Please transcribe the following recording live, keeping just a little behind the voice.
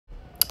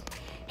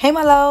Hey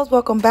my loves,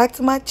 welcome back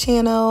to my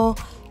channel.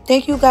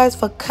 Thank you guys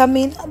for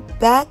coming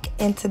back.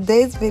 In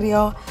today's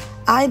video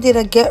I did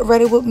a get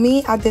ready with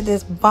me. I did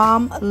this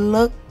bomb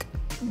look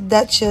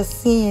that you're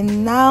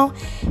seeing now.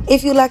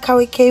 If you like how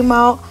it came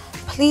out,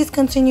 please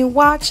continue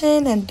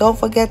watching and don't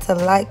forget to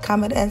like,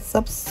 comment and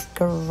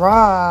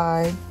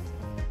subscribe.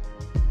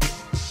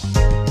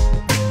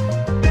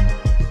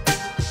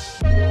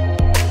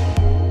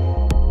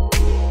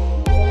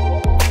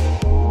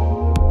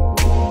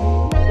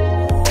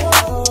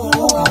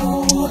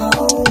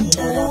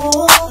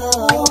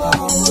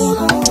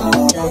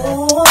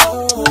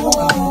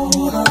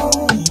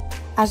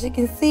 As you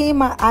can see,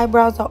 my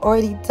eyebrows are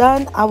already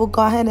done. I will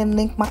go ahead and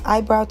link my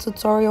eyebrow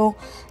tutorial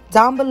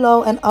down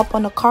below and up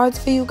on the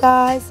cards for you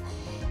guys.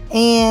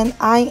 And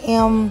I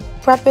am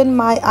prepping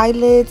my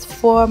eyelids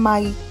for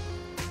my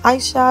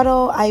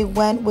eyeshadow. I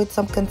went with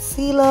some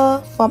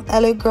concealer from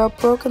LA Girl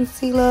Pro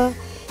Concealer.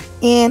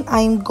 And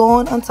I'm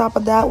going on top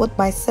of that with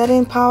my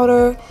setting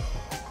powder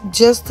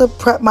just to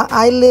prep my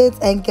eyelids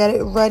and get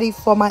it ready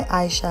for my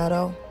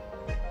eyeshadow.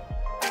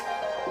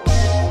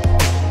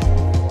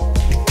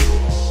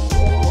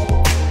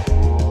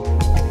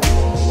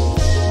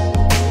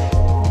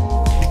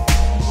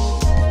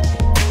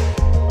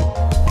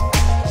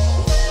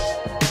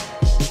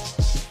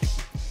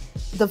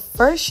 The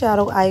first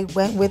shadow I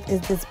went with is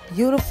this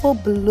beautiful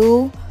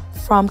blue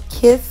from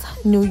Kiss,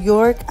 New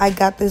York. I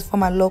got this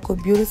from my local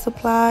beauty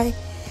supply.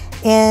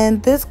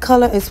 And this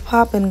color is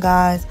popping,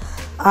 guys.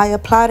 I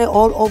applied it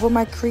all over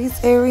my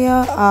crease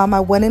area. I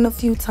went in a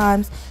few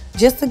times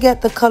just to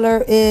get the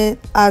color in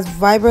as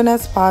vibrant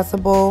as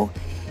possible.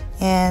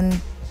 And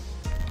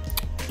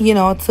you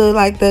know, to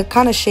like the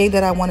kind of shade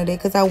that I wanted it,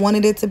 because I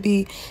wanted it to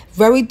be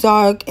very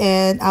dark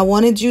and I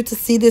wanted you to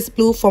see this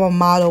blue from a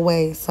mile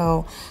away.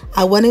 So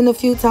I went in a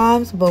few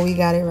times, but we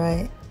got it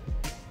right.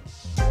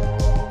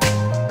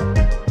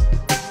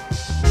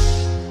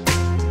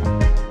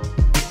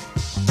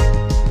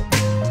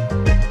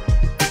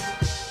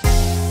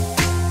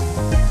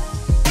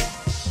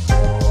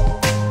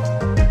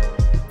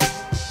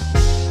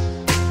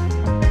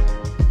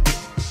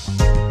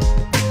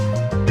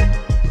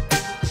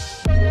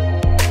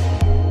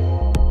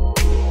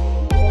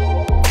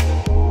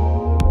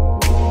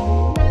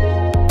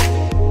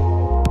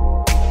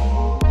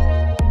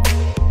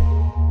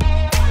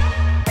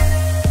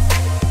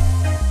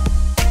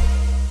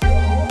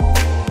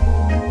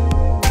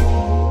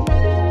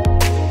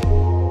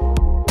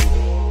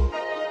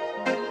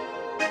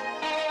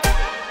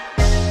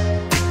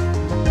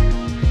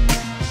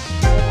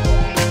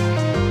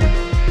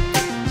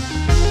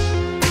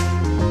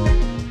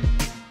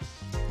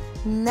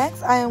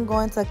 Next, I am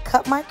going to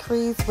cut my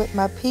crease with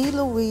my P.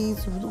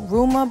 Louise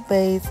Rumor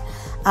Base.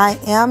 I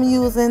am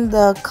using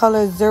the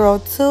color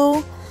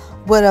 02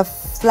 with a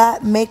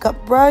flat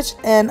makeup brush,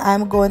 and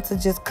I'm going to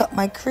just cut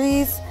my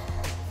crease.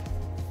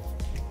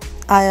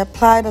 I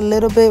applied a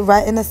little bit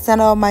right in the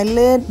center of my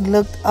lid,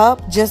 looked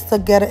up just to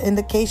get an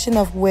indication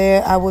of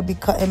where I would be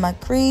cutting my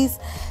crease.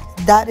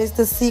 That is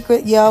the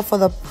secret, y'all, for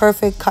the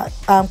perfect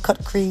cut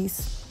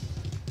crease.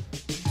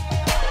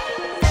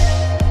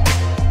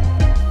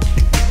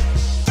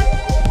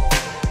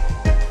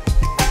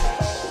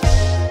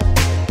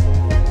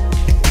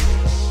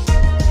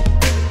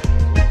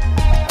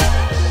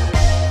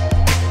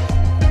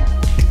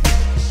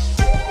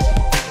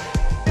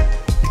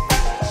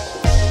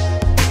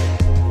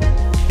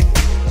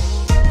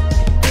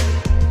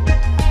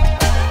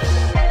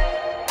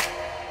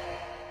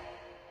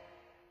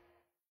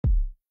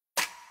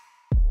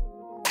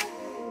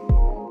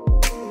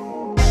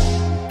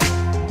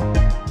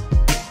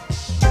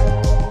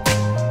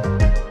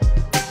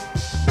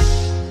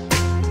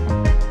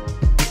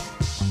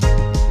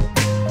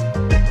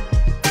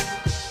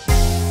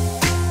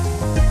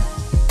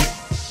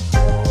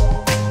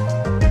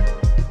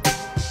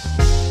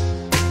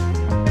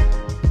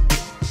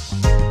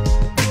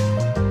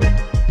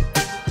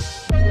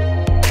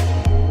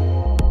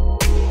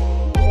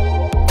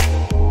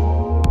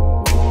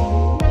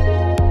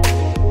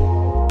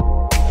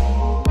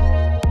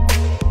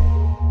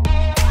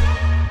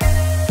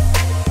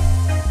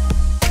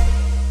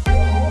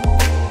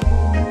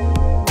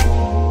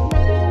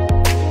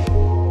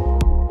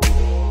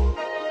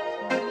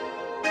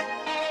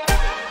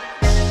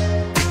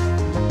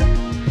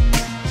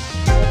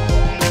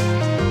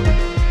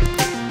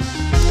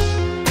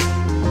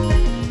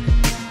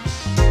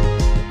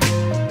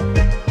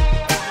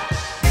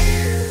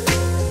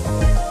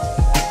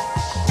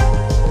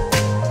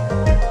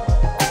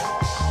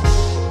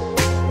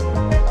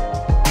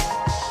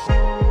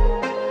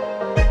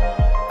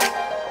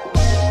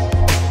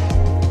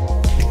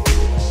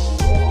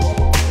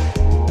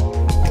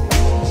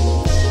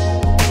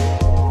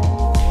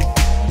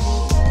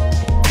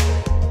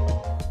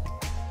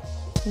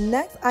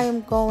 Next, I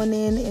am going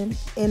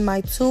in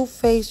my Too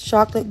Faced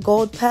Chocolate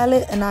Gold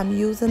palette, and I'm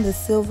using the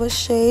silver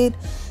shade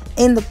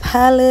in the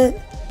palette,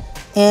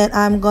 and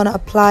I'm going to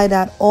apply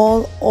that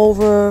all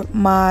over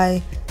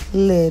my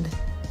lid.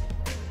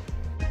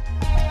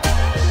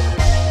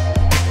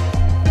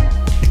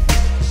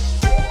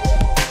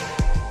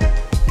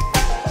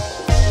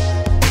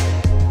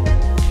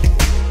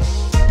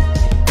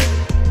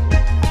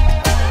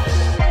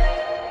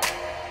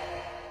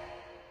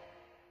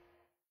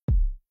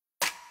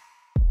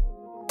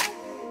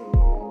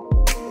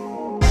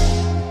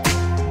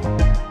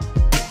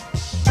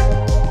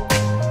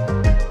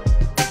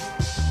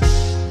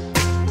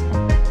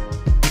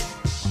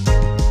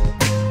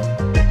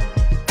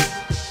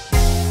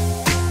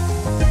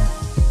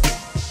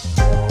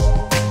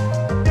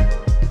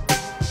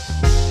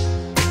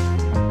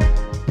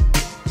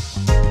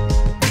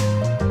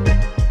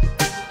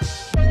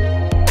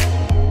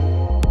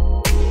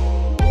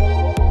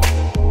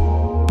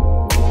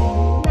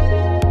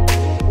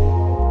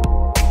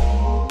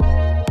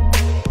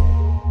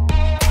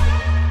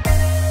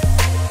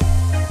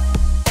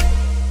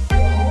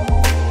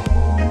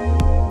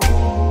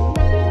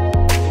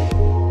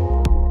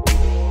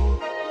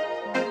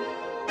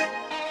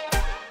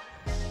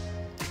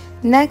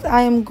 Next,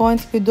 I am going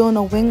to be doing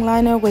a wing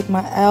liner with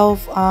my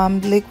e.l.f.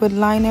 liquid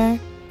liner.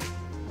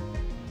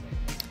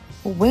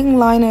 Wing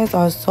liners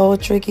are so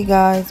tricky,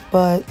 guys,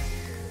 but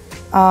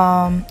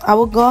I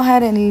will go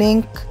ahead and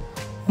link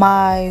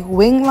my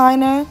wing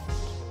liner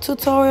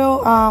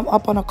tutorial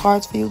up on the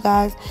cards for you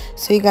guys,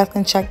 so you guys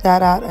can check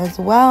that out as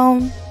well.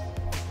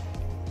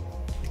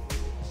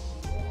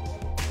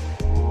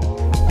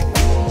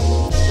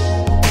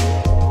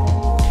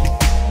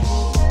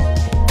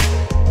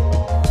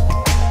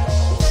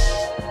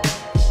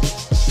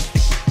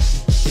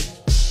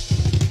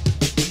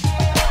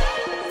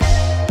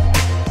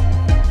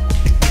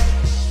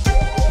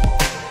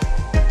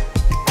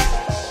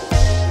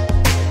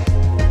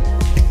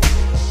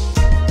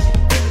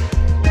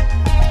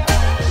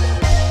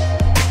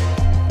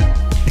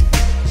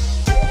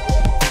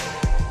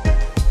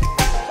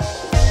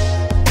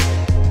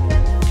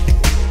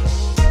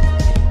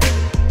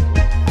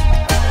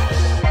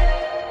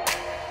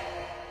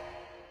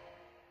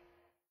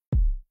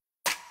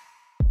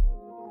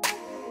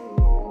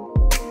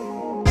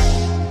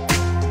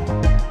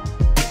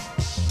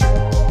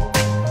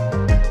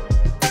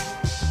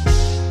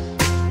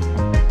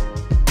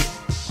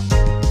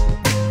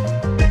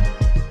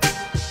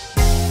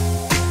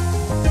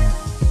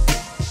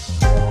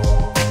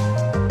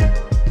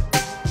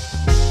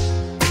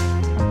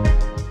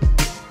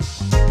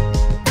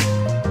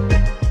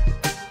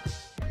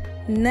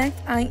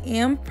 Next, I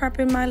am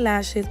prepping my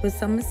lashes with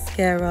some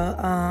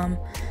mascara.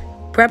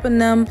 Prepping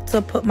them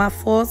to put my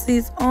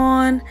falsies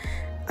on.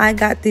 I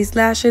got these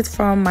lashes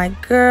from my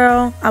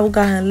girl. I will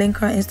go ahead and link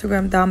her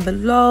Instagram down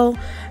below.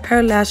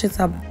 Her lashes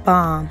are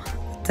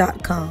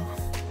bomb.com.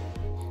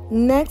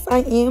 Next, I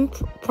am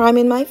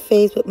priming my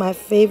face with my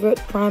favorite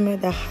primer,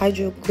 the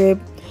Hydro Grip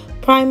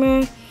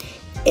primer.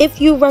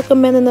 If you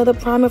recommend another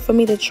primer for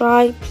me to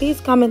try, please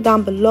comment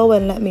down below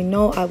and let me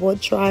know. I will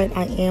try it.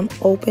 I am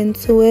open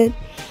to it.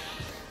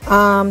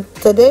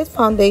 Today's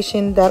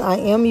foundation that I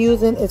am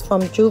using is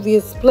from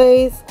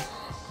Splace,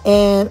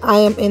 and I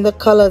am in the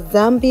color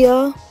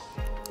Zambia.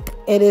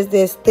 It is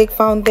this thick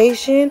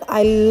foundation.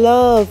 I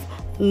love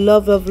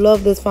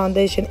this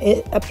foundation.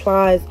 It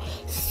applies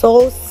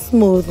so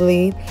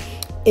smoothly.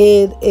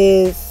 It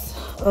is,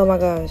 oh my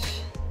gosh,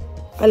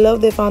 I love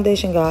this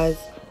foundation, guys.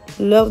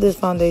 Love this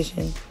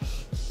foundation.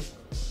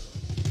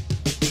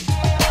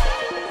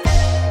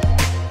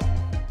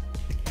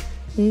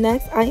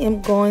 Next, I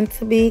am going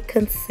to be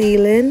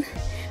concealing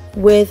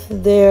with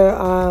their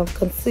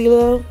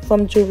concealer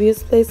from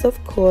Splace,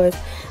 of course.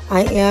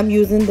 I am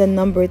using the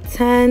number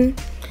 10.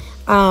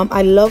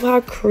 I love how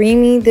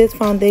creamy this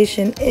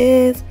foundation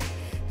is.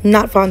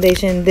 Not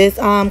foundation, this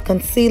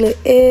concealer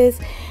is.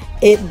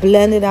 It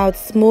blended out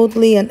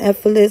smoothly and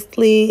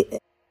effortlessly.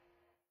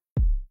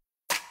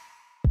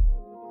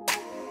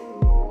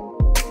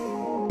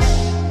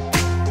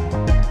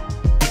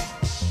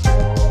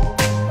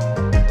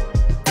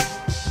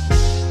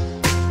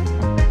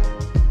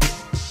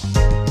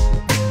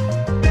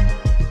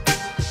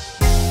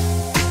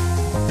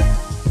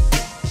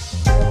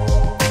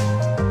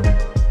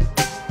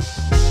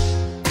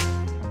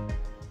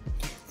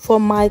 For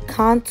my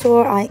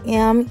contour, I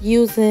am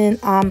using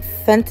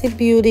Fenty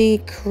Beauty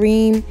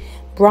Cream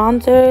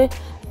Bronzer,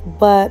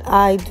 but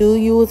I do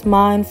use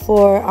mine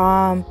for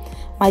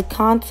my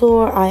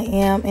contour. I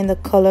am in the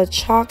color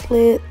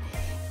Chocolate,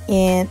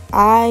 and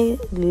I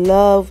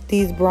love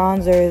these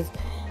bronzers.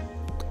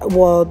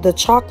 Well, the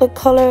chocolate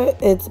color,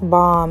 it's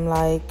bomb.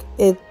 Like,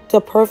 it's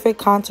the perfect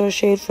contour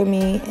shade for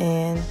me,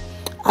 and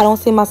I don't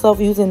see myself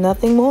using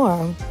nothing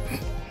more.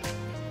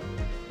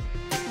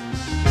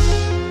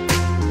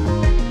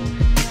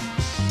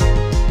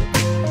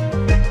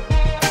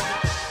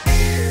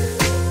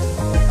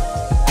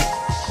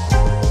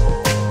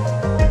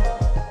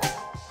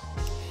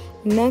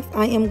 Next,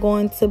 I am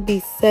going to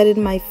be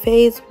setting my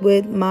face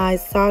with my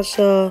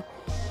Sasha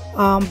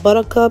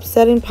Buttercup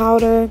setting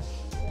powder.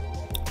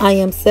 I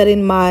am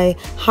setting my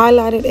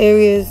highlighted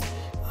areas,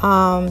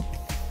 and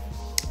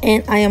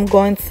I am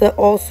going to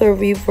also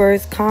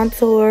reverse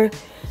contour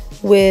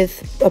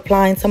with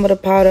applying some of the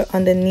powder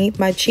underneath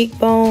my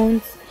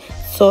cheekbones,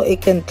 so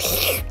it can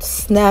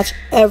snatch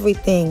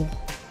everything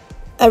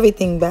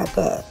back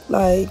up.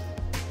 Like,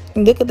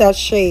 look at that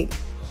shape.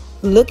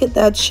 Look at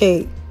that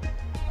shape.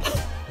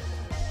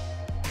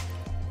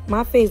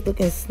 My face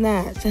looking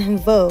snatched and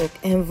vogue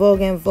and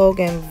vogue and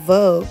vogue and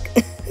vogue.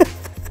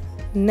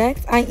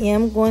 Next, I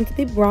am going to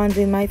be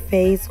bronzing my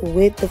face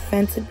with the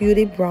Fenty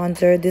Beauty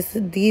bronzer.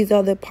 These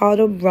are the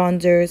powder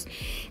bronzers.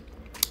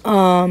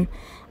 I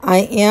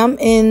am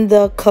in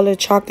the color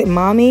Chocolate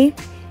Mommy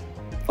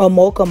or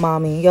Mocha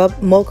Mommy. Yup,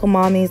 Mocha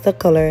Mommy is the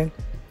color.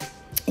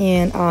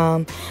 And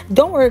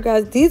don't worry,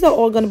 guys, these are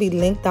all going to be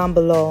linked down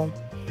below.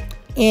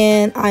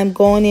 And I'm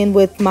going in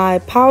with my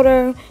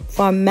powder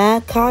from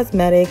MAC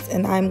Cosmetics,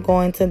 and I'm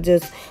going to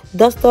just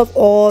dust off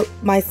all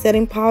my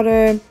setting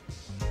powder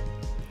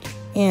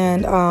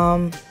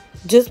and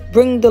just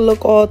bring the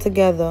look all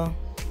together.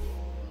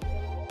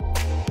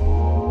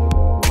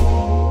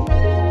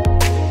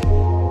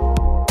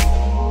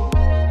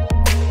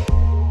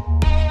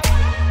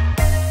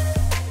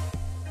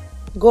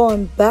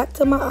 Going back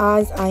to my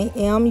eyes, I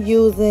am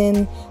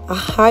using a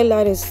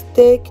highlighter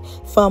stick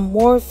from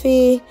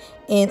Morphe,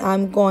 and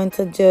I'm going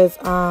to just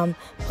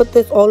put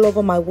this all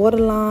over my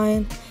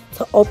waterline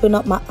to open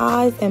up my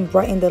eyes and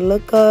brighten the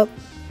look up.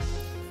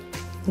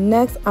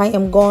 Next, I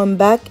am going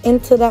back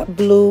into that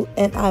blue,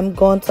 and I'm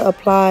going to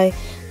apply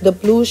the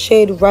blue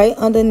shade right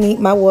underneath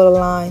my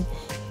waterline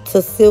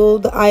to seal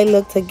the eye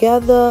look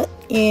together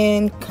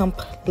and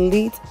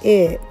complete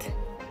it.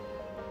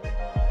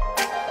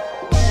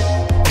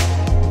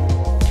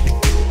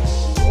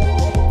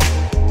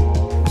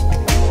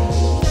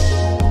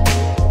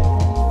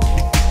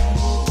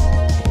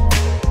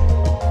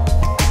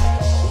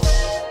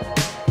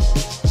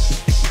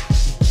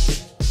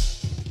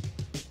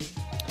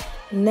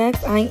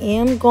 Next, I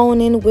am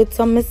going in with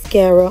some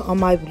mascara on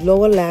my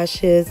lower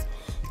lashes,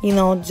 you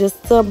know,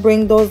 just to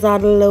bring those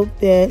out a little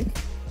bit.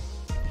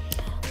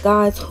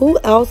 Guys, who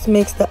else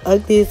makes the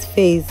ugliest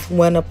face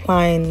when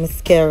applying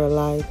mascara?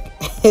 Like,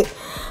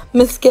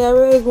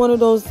 mascara is one of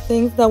those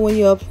things that when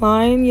you're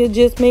applying, you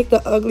just make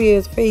the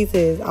ugliest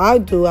faces. I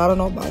do. I don't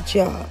know about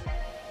y'all.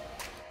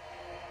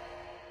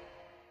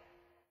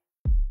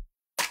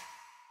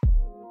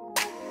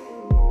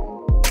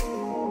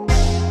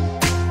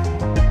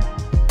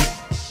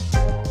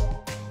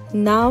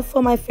 Now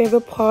for my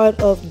favorite part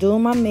of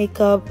doing my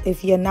makeup.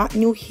 If you're not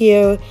new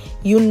here,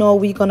 you know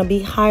we're going to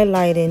be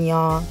highlighting,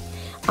 y'all.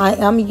 I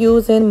am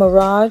using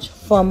Mirage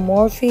from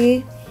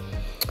Morphe.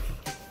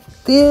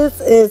 This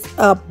is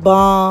a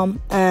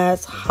bomb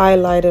ass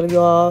highlighter,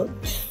 y'all.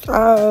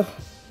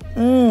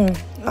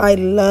 I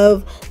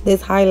love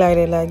this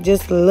highlighter. Like,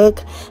 just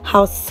look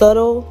how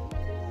subtle.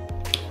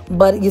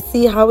 But you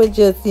see how it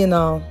just, you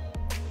know,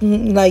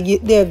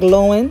 like they're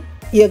glowing.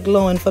 You're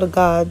glowing for the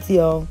gods,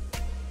 yo.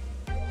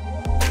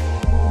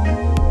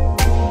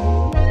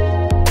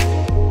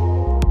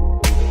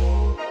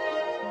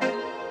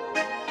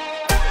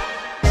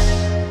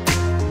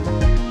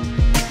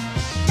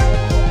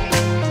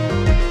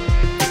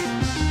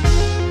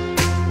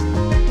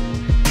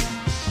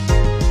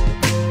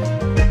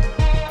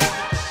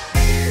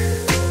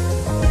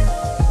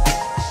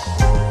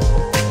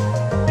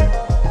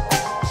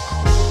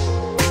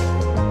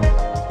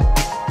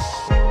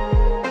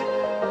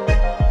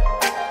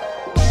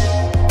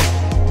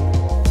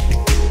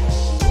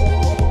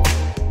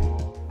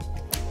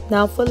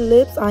 Now for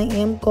lips, I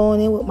am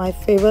going in with my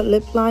favorite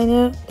lip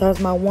liner. That's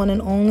my one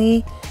and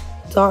only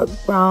dark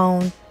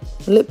brown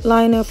lip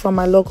liner from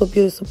my local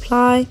beauty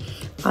supply.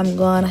 I'm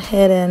going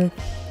ahead and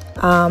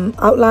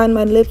outline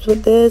my lips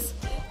with this.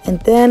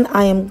 And then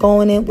I am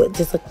going in with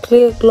just a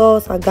clear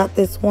gloss. I got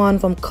this one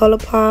from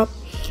ColourPop.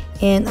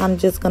 And I'm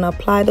just going to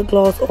apply the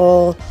gloss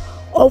all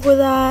over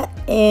that.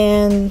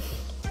 And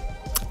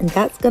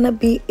that's going to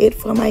be it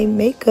for my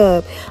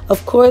makeup.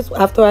 Of course,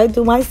 after I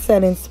do my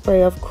setting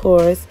spray, of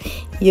course,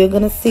 you're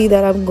going to see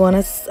that I'm going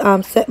to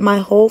set my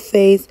whole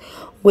face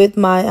with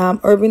my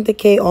Urban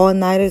Decay All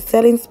Nighter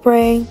setting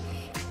spray.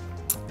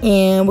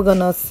 And we're going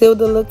to seal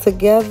the look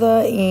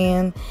together.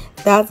 And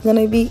that's going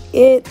to be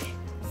it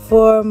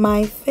for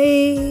my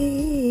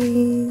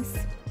face.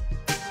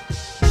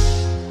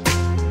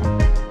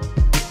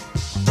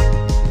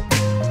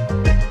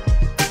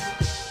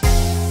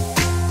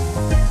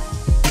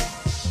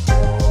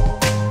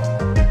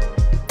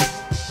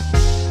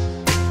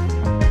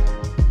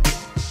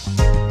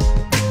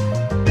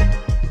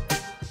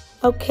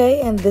 Okay,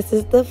 and this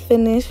is the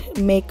finished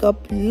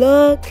makeup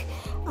look.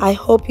 I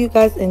hope you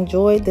guys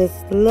enjoyed this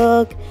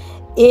look.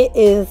 It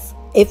is,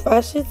 if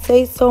I should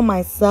say so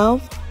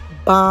myself,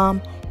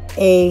 bomb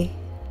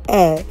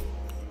AF.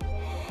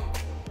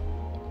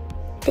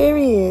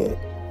 Period.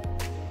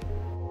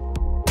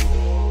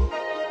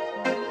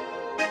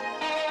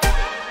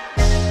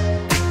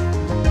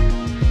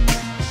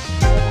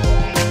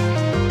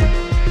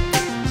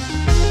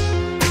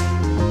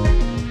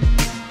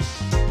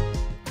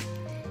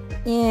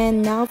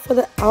 And now for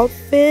the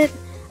outfit,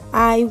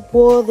 I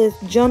wore this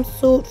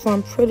jumpsuit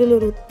from Pretty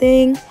Little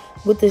Thing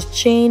with this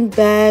chain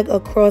bag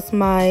across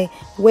my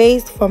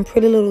waist from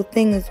Pretty Little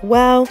Thing as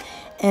well.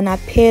 And I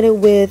paired it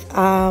with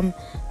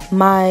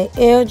my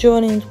Air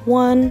Jordans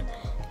 1.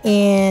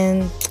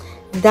 And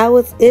that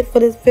was it for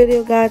this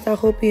video, guys. I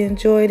hope you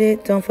enjoyed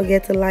it. Don't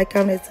forget to like,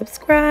 comment, and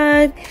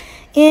subscribe.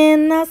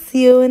 And I'll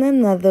see you in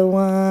another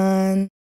one.